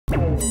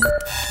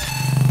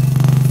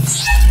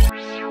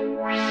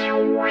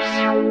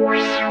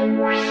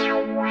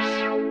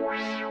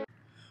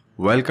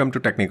Welcome to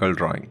Technical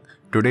Drawing.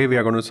 Today we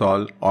are going to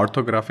solve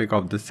orthographic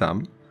of this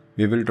sum.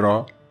 We will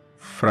draw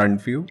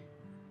front view,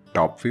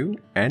 top view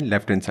and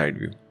left hand side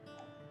view.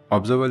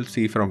 Observe,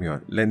 see from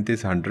here. Length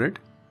is 100.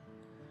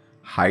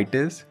 Height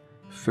is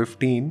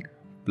 15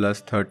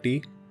 plus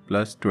 30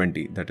 plus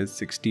 20, that is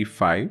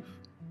 65.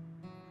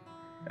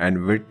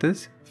 And width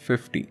is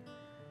 50.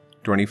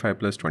 25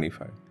 plus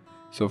 25.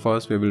 So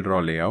first we will draw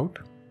layout.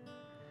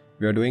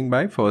 We are doing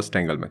by first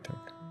angle method.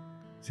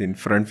 So in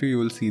front view you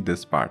will see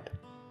this part.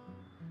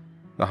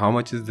 So how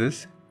much is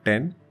this?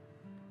 10.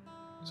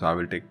 So I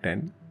will take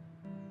 10.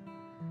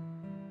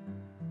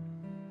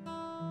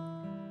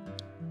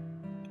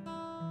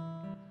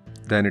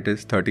 Then it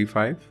is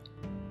 35.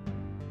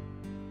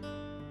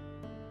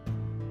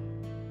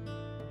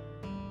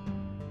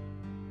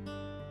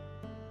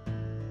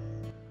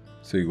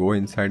 So you go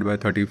inside by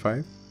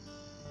 35.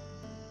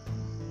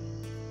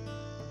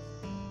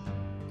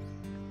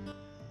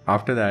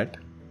 After that,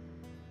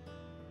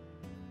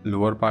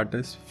 lower part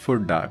is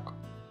foot dark,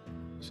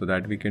 so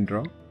that we can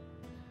draw.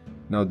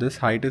 Now this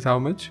height is how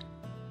much?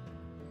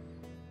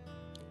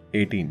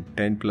 18.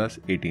 10 plus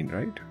 18,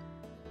 right?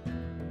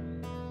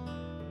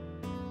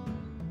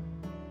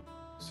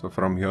 So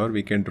from here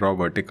we can draw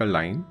vertical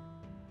line.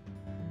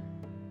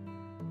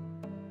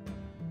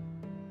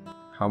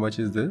 How much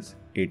is this?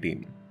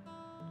 18.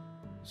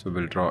 So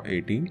we'll draw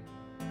 18.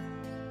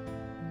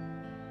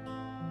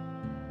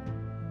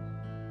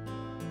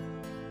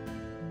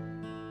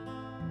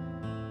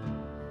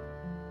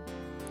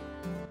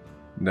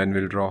 Then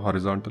we'll draw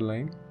horizontal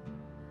line.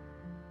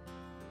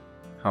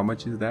 How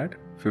much is that?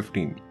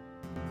 15.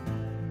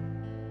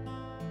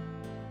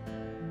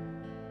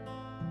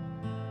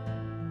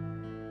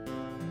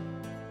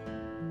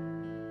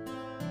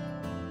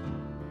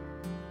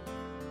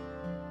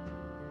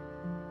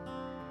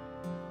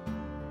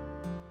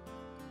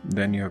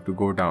 Then you have to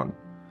go down.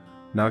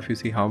 Now if you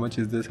see how much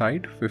is this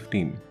height?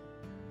 15.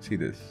 See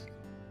this.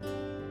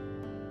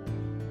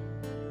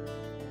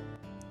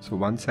 So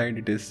one side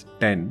it is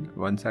 10,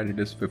 one side it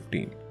is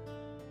 15.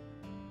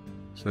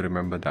 So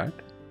remember that.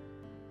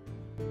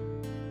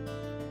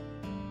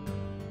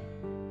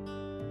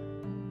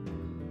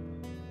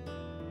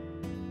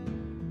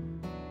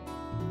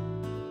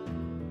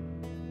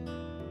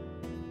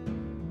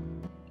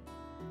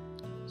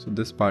 So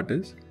this part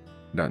is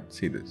done.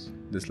 See this.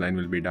 This line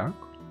will be dark.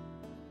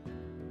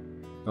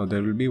 Now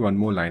there will be one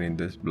more line in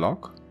this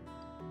block.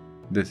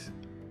 This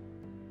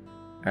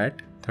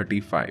at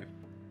 35.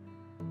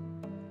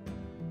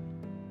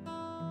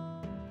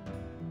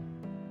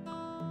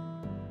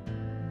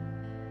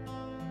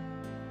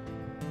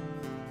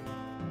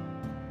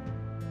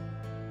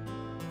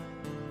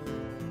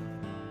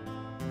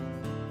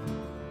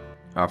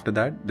 After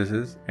that, this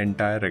is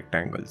entire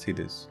rectangle. See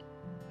this.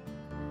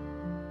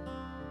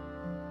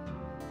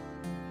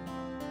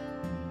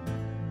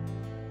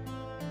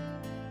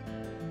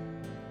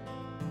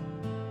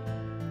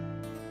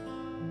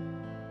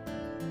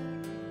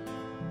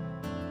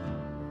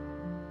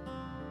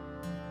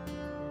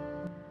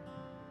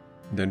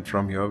 Then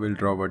from here we'll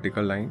draw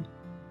vertical line.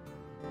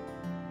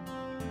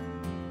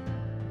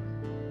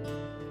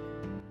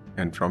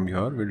 And from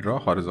here we'll draw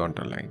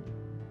horizontal line.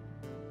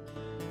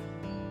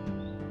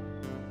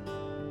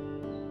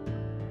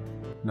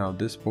 Now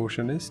this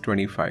portion is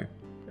 25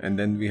 and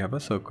then we have a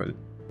circle.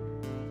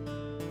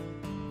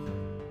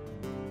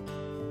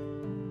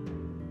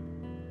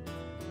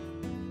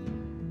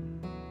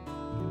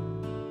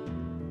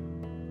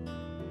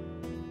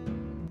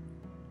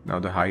 Now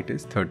the height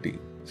is 30.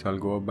 So I'll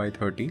go up by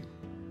 30.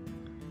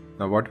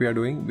 Now what we are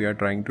doing, we are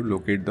trying to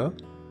locate the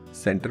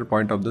center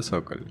point of the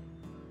circle.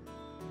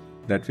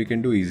 That we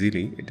can do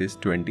easily. It is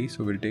 20.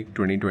 So we'll take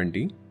 20,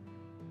 20.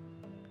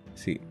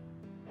 See.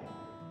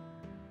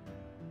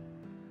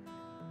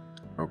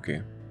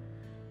 Okay.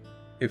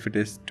 If it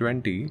is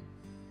 20,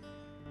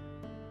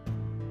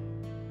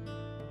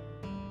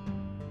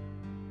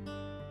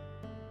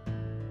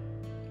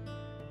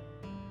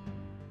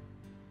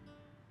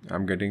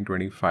 I'm getting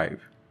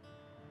 25.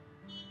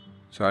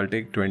 So I'll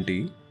take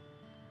 20.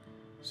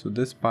 So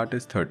this part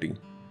is 30.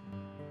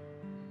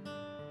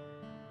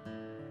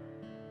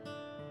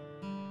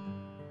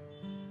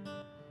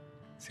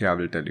 See, I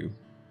will tell you.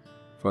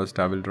 First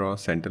I will draw a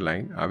center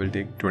line. I will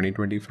take 20,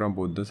 20 from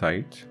both the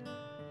sides.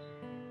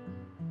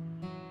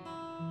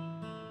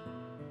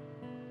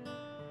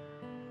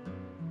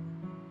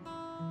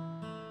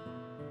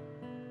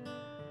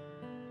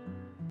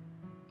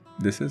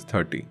 This is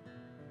 30.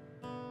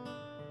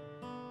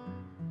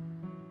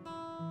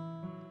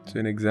 So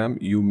in exam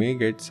you may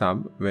get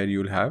some where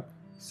you'll have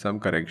some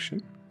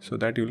correction, so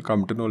that you'll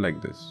come to know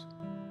like this.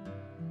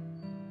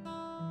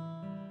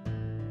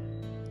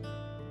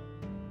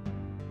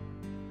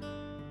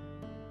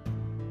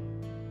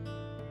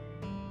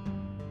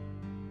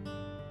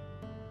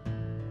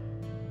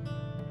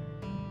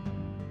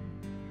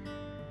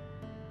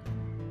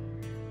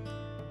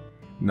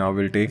 Now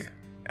we'll take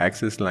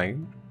axis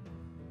line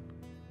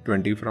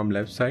 20 from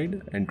left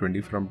side and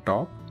 20 from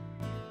top.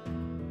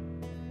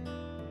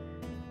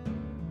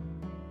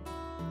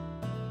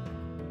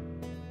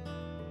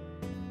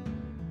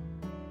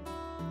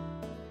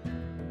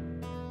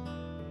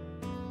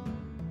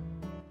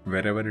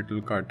 Wherever it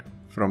will cut,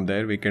 from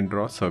there we can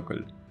draw a circle.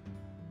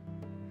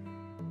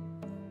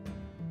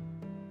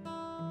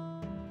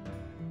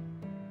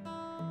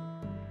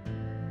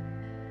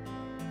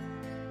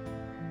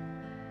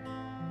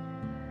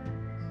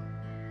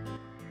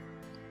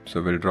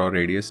 So we'll draw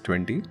radius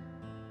 20.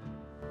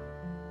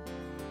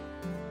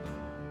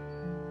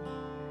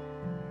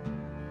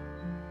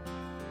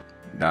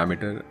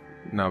 Diameter,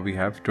 now we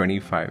have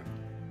 25.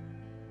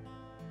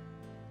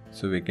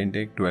 So we can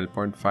take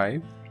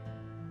 12.5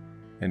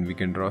 and we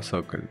can draw a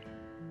circle.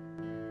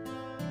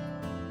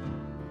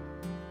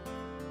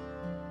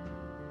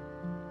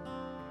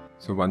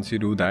 So once you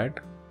do that,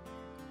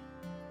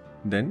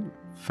 then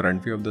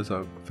front view of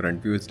the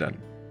front view is done.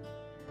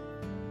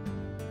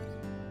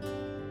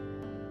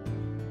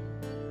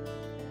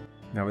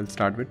 Now we'll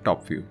start with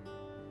top view.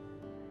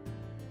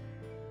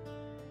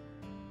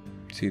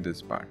 See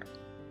this part.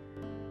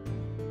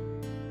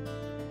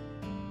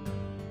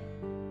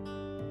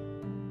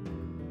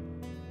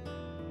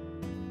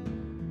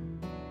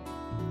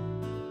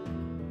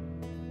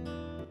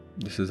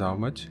 This is how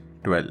much?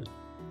 12.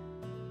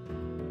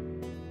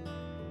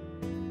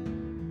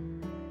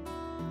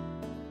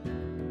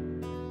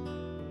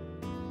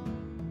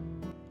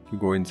 You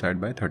go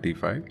inside by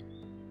 35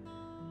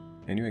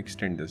 and you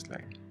extend this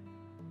line.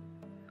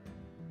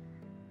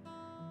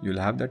 You'll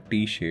have that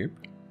T shape.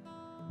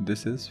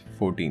 This is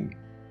 14.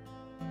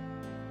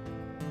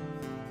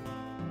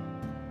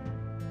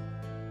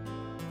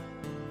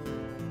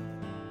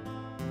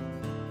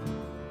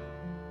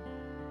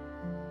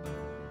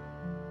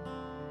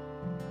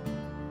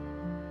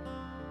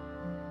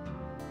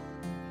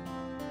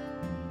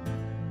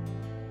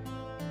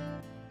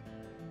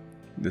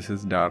 This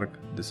is dark,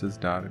 this is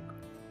dark,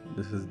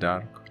 this is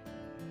dark.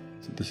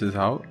 So this is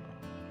how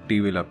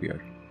T will appear.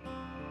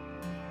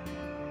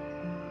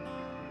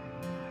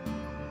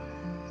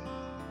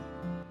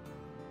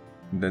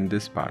 Then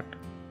this part.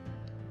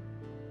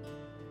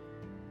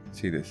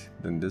 See this,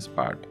 then this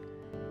part.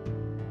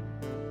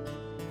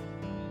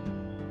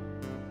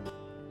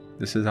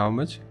 This is how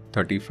much?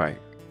 35.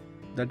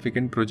 That we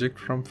can project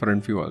from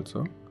front view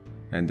also.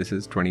 And this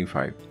is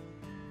 25.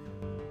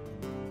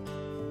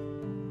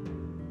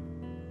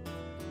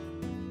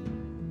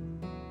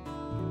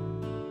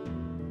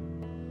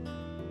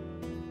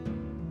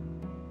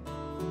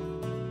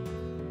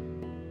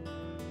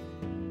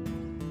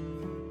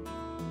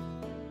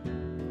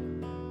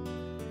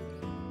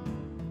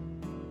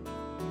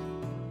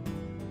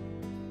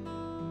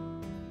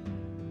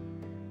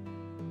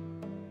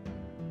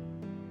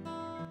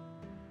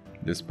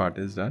 This part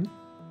is done.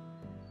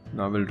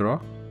 Now we'll draw.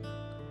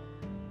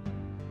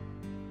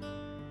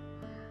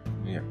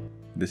 Yeah,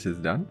 this is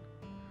done.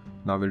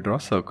 Now we'll draw a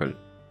circle.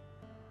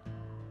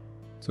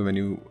 So when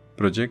you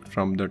project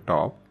from the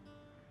top,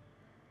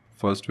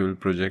 first we'll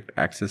project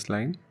axis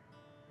line.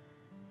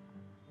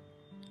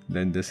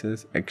 Then this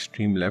is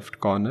extreme left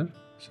corner.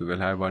 So we'll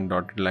have one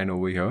dotted line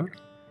over here.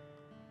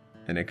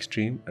 And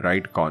extreme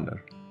right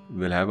corner.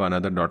 We'll have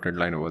another dotted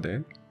line over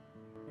there.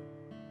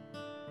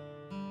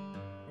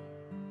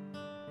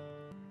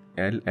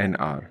 L and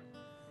R,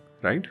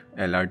 right?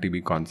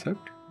 LRTB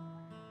concept.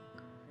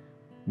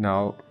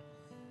 Now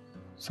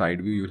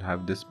side view, you'll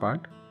have this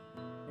part.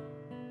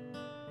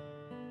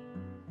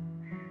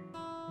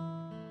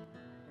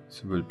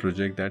 So we'll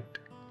project that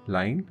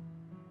line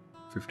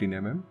 15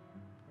 mm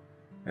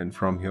and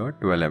from here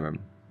 12 mm.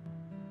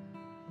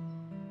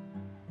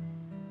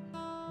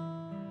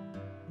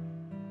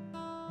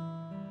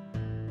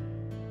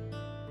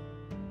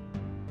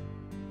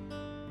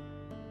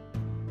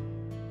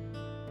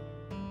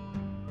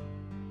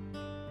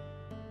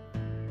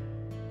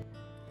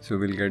 So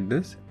we'll get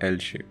this L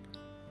shape.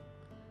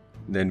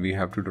 Then we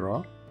have to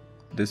draw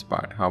this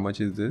part. How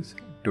much is this?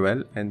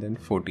 12 and then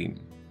 14.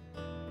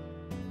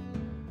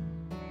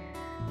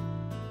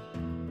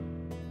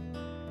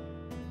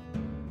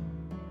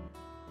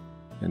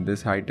 And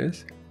this height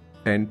is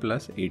 10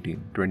 plus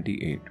 18,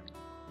 28.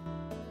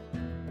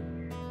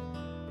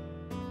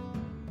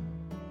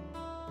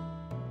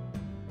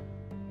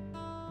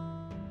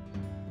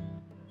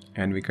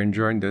 And we can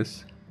join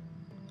this.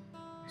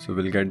 So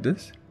we'll get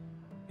this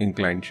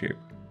inclined shape.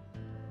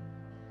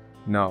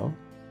 Now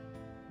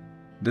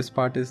this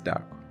part is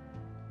dark,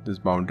 this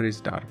boundary is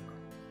dark,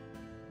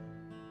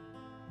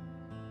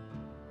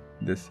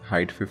 this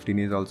height 15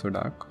 is also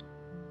dark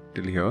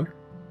till here.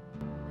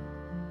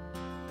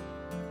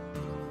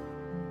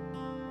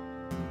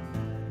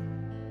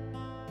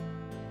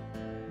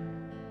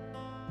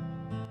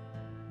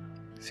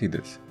 See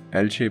this,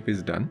 L shape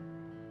is done.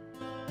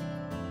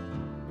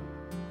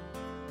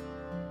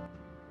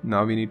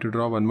 Now we need to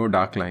draw one more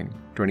dark line,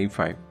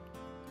 25.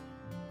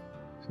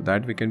 So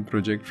that we can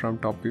project from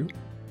top view.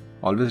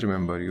 Always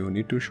remember, you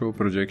need to show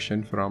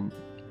projection from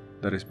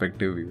the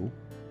respective view.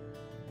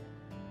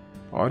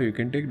 or you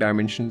can take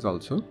dimensions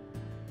also,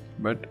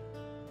 but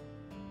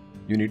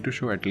you need to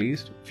show at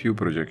least few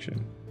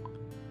projection.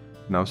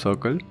 Now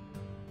circle,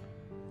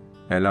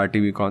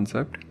 LRTV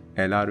concept.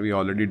 LR we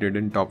already did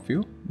in top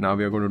view. Now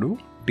we are going to do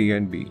T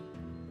and B.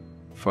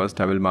 First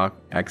I will mark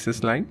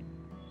axis line,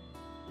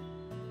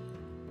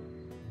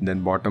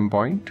 then bottom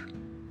point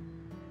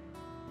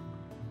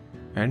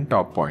and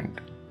top point.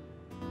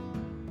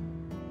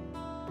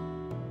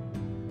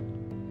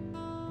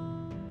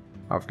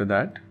 After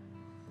that,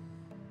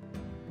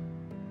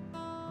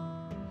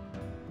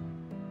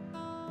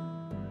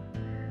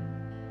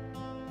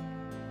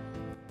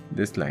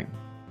 this line.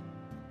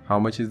 How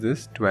much is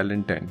this? 12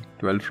 and 10.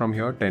 12 from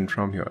here, 10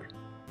 from here.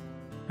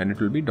 And it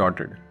will be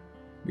dotted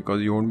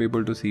because you won't be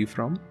able to see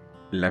from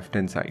left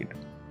hand side.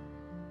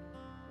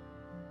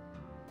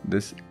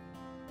 This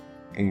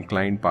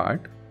inclined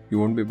part you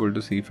won't be able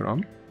to see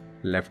from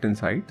left hand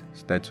side,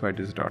 so that's why it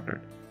is dotted.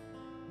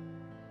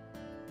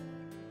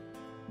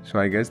 So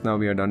I guess now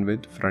we are done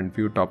with front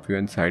view, top view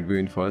and side view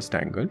in first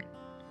angle.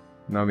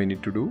 Now we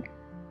need to do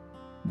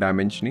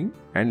dimensioning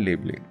and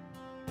labeling.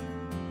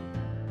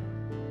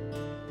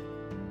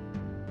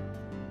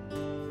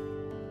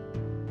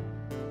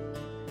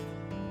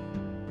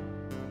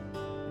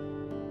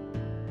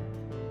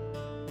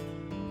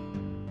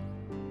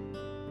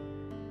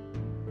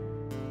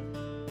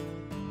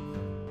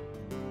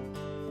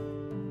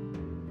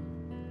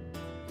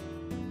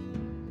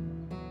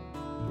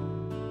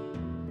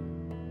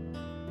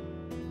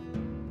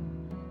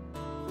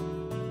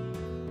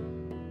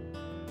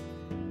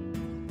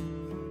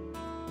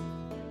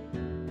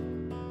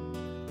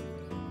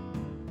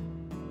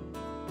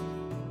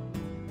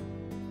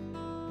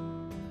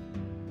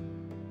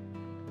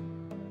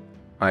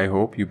 I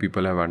hope you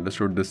people have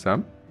understood this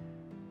sum.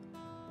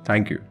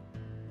 Thank you.